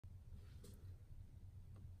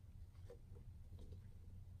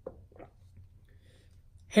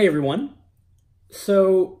Hey everyone.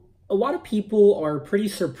 So, a lot of people are pretty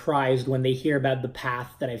surprised when they hear about the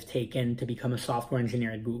path that I've taken to become a software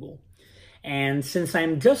engineer at Google. And since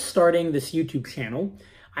I'm just starting this YouTube channel,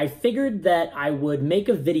 I figured that I would make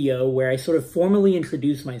a video where I sort of formally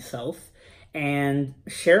introduce myself and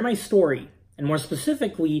share my story, and more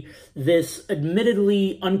specifically, this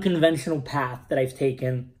admittedly unconventional path that I've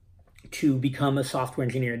taken to become a software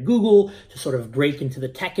engineer at Google, to sort of break into the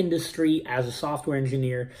tech industry as a software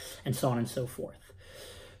engineer, and so on and so forth.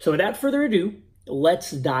 So without further ado,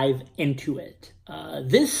 let's dive into it.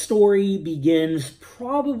 This story begins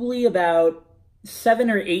probably about 7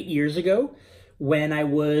 or 8 years ago when I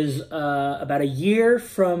was about a year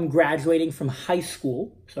from graduating from high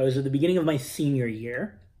school. So I was at the beginning of my senior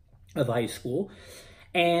year of high school.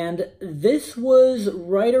 And this was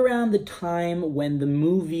right around the time when the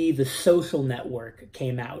movie The Social Network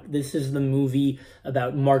came out. This is the movie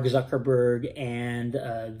about Mark Zuckerberg and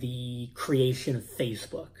the creation of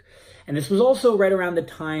Facebook. And this was also right around the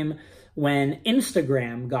time when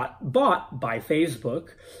Instagram got bought by Facebook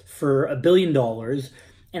for $1 billion.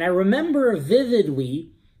 And I remember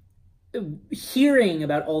vividly hearing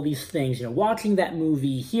about all these things, watching that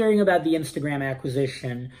movie, hearing about the Instagram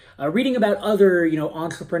acquisition, reading about other,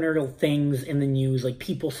 entrepreneurial things in the news, like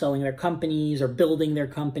people selling their companies or building their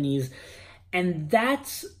companies. And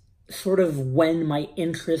that's sort of when my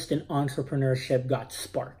interest in entrepreneurship got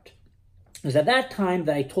sparked. It was at that time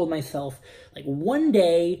that I told myself, like, one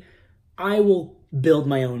day I will build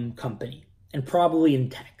my own company, and probably in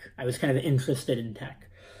tech. I was kind of interested in tech.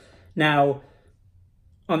 Now,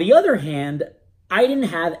 on the other hand, I didn't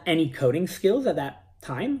have any coding skills at that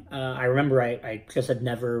time. I remember I just had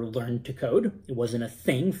never learned to code. It wasn't a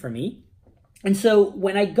thing for me. And so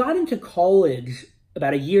when I got into college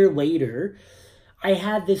about a year later, I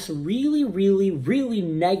had this really, really, really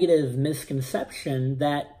negative misconception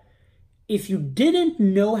that if you didn't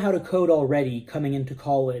know how to code already coming into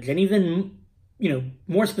college, and even,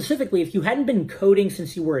 more specifically, if you hadn't been coding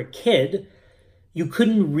since you were a kid, you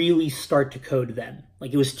couldn't really start to code then.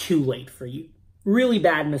 Like, it was too late for you. Really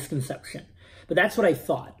bad misconception. But that's what I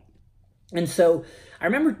thought. And so I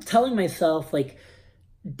remember telling myself, like,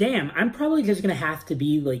 damn, I'm probably just going to have to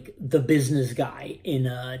be like the business guy in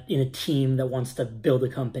a team that wants to build a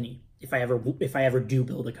company if I ever do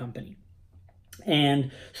build a company.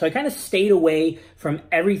 And so I kind of stayed away from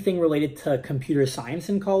everything related to computer science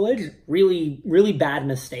in college. Really, really bad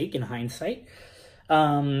mistake in hindsight.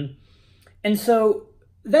 And so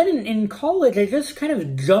then in college, I just kind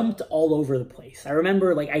of jumped all over the place. I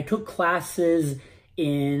remember, like, I took classes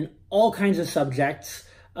in all kinds of subjects,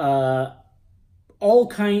 I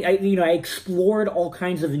explored all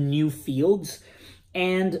kinds of new fields.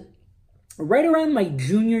 And right around my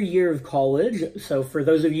junior year of college, so for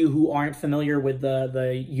those of you who aren't familiar with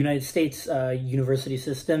the United States university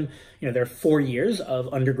system, there are 4 years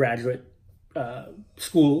of undergraduate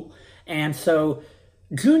school. And so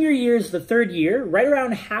junior year is the third year. Right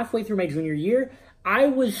around halfway through my junior year, I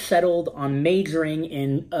was settled on majoring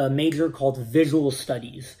in a major called visual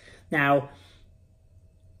studies. Now,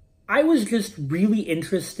 I was just really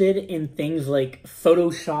interested in things like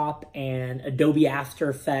Photoshop and Adobe After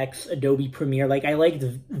Effects, Adobe Premiere. Like, I liked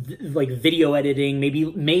like video editing,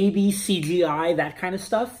 maybe CGI, that kind of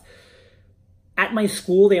stuff. At my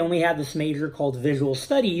school, they only had this major called visual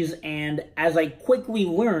studies, and as I quickly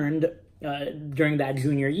learned during that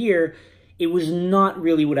junior year, it was not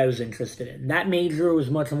really what I was interested in. That major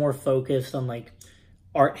was much more focused on like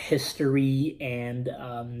art history and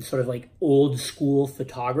sort of like old school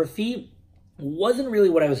photography. Wasn't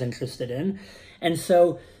really what I was interested in. And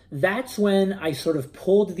so that's when I sort of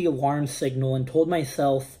pulled the alarm signal and told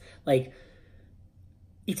myself, like,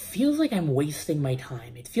 it feels like I'm wasting my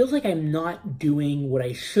time. It feels like I'm not doing what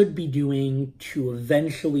I should be doing to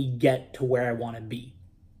eventually get to where I want to be.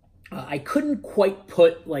 I couldn't quite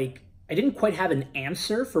I didn't quite have an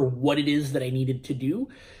answer for what it is that I needed to do,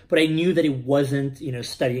 but I knew that it wasn't,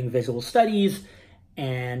 studying visual studies,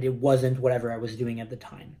 and it wasn't whatever I was doing at the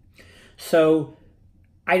time. So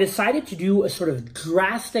I decided to do a sort of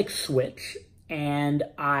drastic switch, and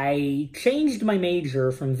I changed my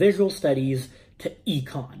major from visual studies to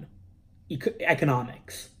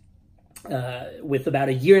economics, with about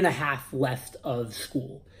a year and a half left of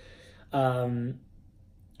school.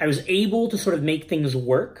 I was able to sort of make things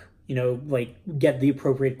work, like get the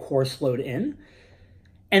appropriate course load in.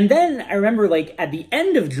 And then I remember, like, at the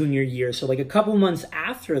end of junior year, so like a couple months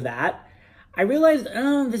after that, I realized,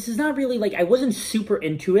 this is not really, like, I wasn't super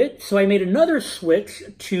into it. So I made another switch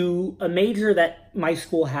to a major that my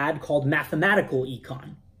school had called mathematical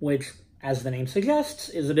econ, which, as the name suggests,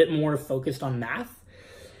 is a bit more focused on math.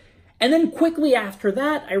 And then quickly after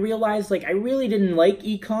that, I realized like I really didn't like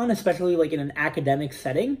econ, especially like in an academic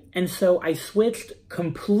setting. And so I switched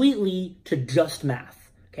completely to just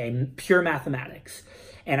math, okay, pure mathematics.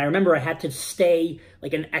 And I remember I had to stay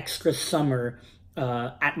like an extra summer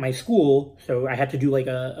at my school. So I had to do like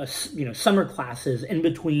summer classes in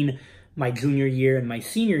between my junior year and my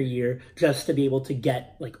senior year just to be able to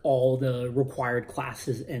get like all the required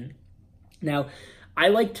classes in. Now, I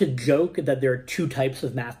like to joke that there are two types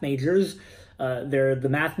of math majors. There are the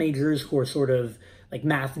math majors who are sort of like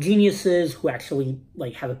math geniuses who actually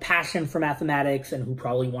like have a passion for mathematics and who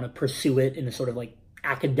probably want to pursue it in a sort of like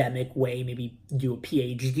academic way, maybe do a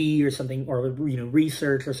PhD or something, or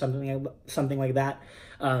research or something like that.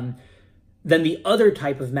 Then the other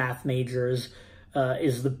type of math majors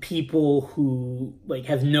is the people who like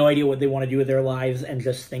have no idea what they want to do with their lives and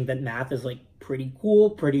just think that math is like pretty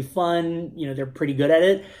cool, pretty fun, they're pretty good at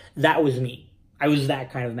it. That was me. I was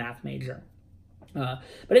that kind of math major. But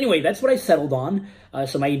anyway, that's what I settled on.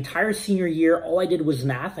 So my entire senior year, all I did was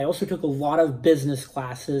math. I also took a lot of business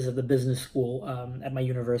classes at the business school at my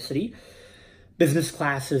university. Business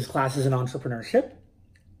classes in entrepreneurship.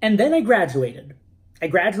 And then I graduated.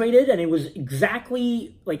 And it was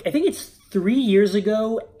exactly, like, I think it's 3 years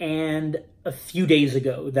ago and a few days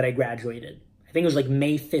ago that I graduated. I think it was like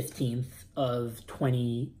May 15th of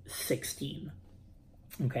 2016.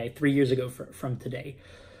 Okay, 3 years ago from today.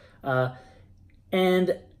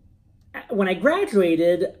 And when I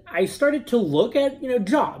graduated, I started to look at,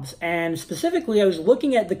 jobs. And specifically, I was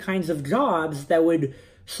looking at the kinds of jobs that would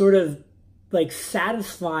sort of like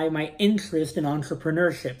satisfy my interest in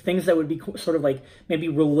entrepreneurship, things that would be sort of like maybe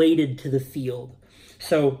related to the field.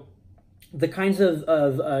 So the kinds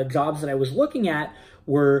of jobs that I was looking at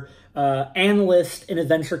were analyst in a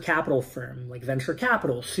venture capital firm, like venture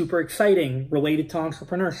capital, super exciting, related to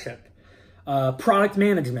entrepreneurship. Product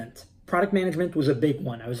management. Product management was a big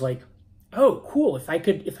one. I was like, oh, cool. If I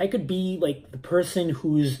could be like the person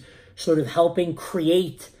who's sort of helping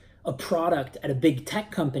create a product at a big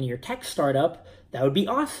tech company or tech startup, that would be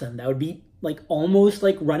awesome. That would be like almost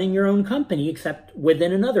like running your own company, except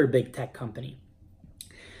within another big tech company.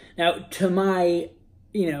 Now, to my,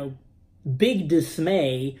 big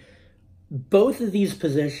dismay, both of these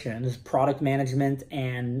positions, product management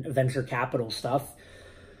and venture capital stuff,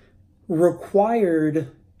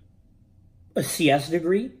 required a CS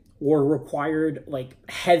degree or required like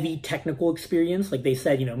heavy technical experience. Like they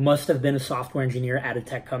said, must have been a software engineer at a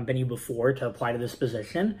tech company before to apply to this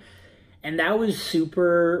position. And that was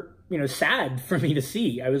super, sad for me to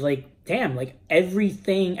see. I was like, damn, like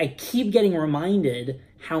everything, I keep getting reminded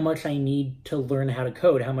how much I need to learn how to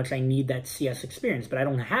code, how much I need that CS experience, but I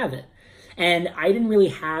don't have it. And I didn't really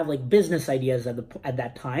have like business ideas at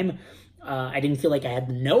that time. I didn't feel like I had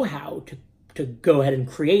the know-how to go ahead and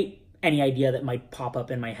create any idea that might pop up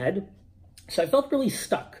in my head. So I felt really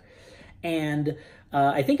stuck. And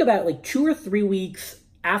I think about like 2 or 3 weeks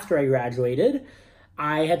after I graduated,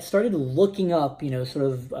 I had started looking up,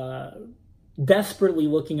 desperately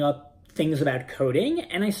looking up things about coding.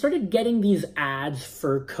 And I started getting these ads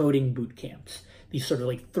for coding boot camps. These sort of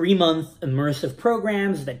like 3-month immersive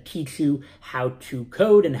programs that teach you how to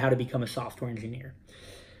code and how to become a software engineer.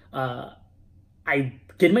 I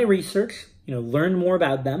did my research, learned more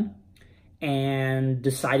about them, and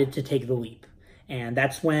decided to take the leap. And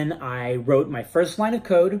that's when I wrote my first line of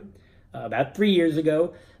code about 3 years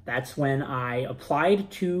ago. That's when I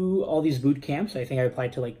applied to all these boot camps. I think I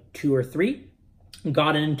applied to like 2 or 3,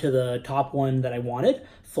 got into the top one that I wanted,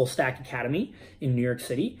 Full Stack Academy in New York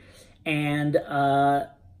City, and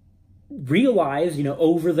realized,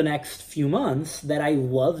 over the next few months that I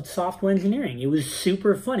loved software engineering. It was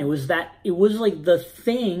super fun. It was like the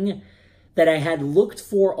thing that I had looked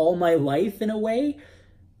for all my life in a way,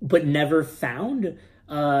 but never found,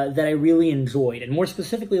 that I really enjoyed. And more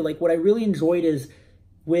specifically, like what I really enjoyed is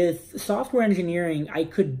with software engineering, I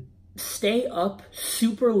could stay up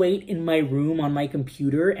super late in my room on my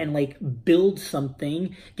computer and like build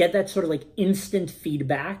something, get that sort of like instant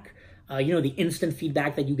feedback, the instant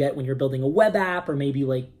feedback that you get when you're building a web app or maybe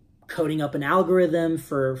like coding up an algorithm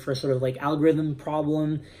for sort of like algorithm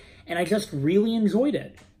problem. And I just really enjoyed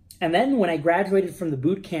it. And then when I graduated from the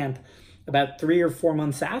boot camp about 3 or 4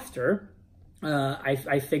 months after,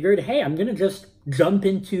 I figured, hey, I'm gonna just jump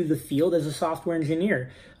into the field as a software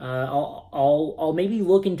engineer. I'll maybe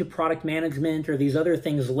look into product management or these other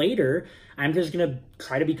things later. I'm just gonna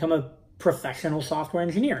try to become a professional software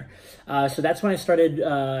engineer. So that's when I started,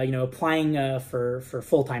 applying for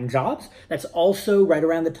full-time jobs. That's also right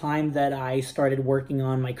around the time that I started working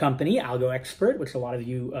on my company, Algo Expert, which a lot of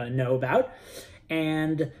you know about.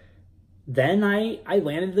 And then I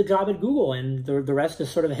landed the job at Google, and the rest is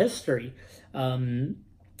sort of history.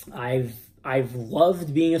 I've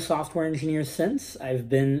loved being a software engineer since. I've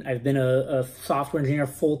been a software engineer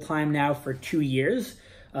full time now for 2 years.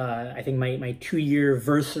 I think my 2 year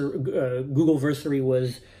Google versary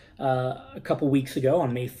was a couple weeks ago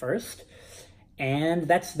on May 1st. And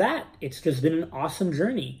that's that. It's just been an awesome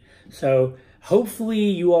journey. So hopefully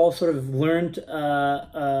you all sort of learned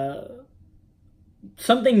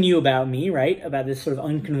something new about me, right? About this sort of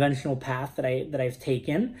unconventional path that I've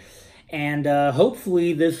taken. And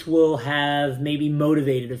hopefully this will have maybe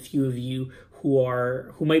motivated a few of you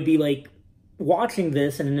who might be like watching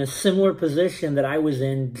this and in a similar position that I was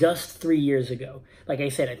in just 3 years ago. Like I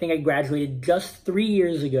said, I think I graduated just 3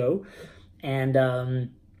 years ago, and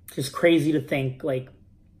just crazy to think like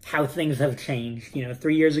how things have changed.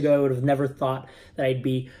 3 years ago, I would have never thought that I'd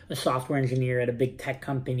be a software engineer at a big tech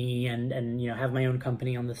company and have my own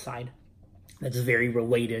company on the side that's very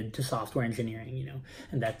related to software engineering,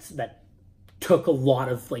 and that took a lot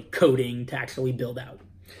of like coding to actually build out.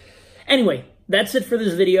 Anyway, that's it for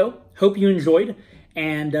this video. Hope you enjoyed,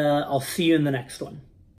 and I'll see you in the next one.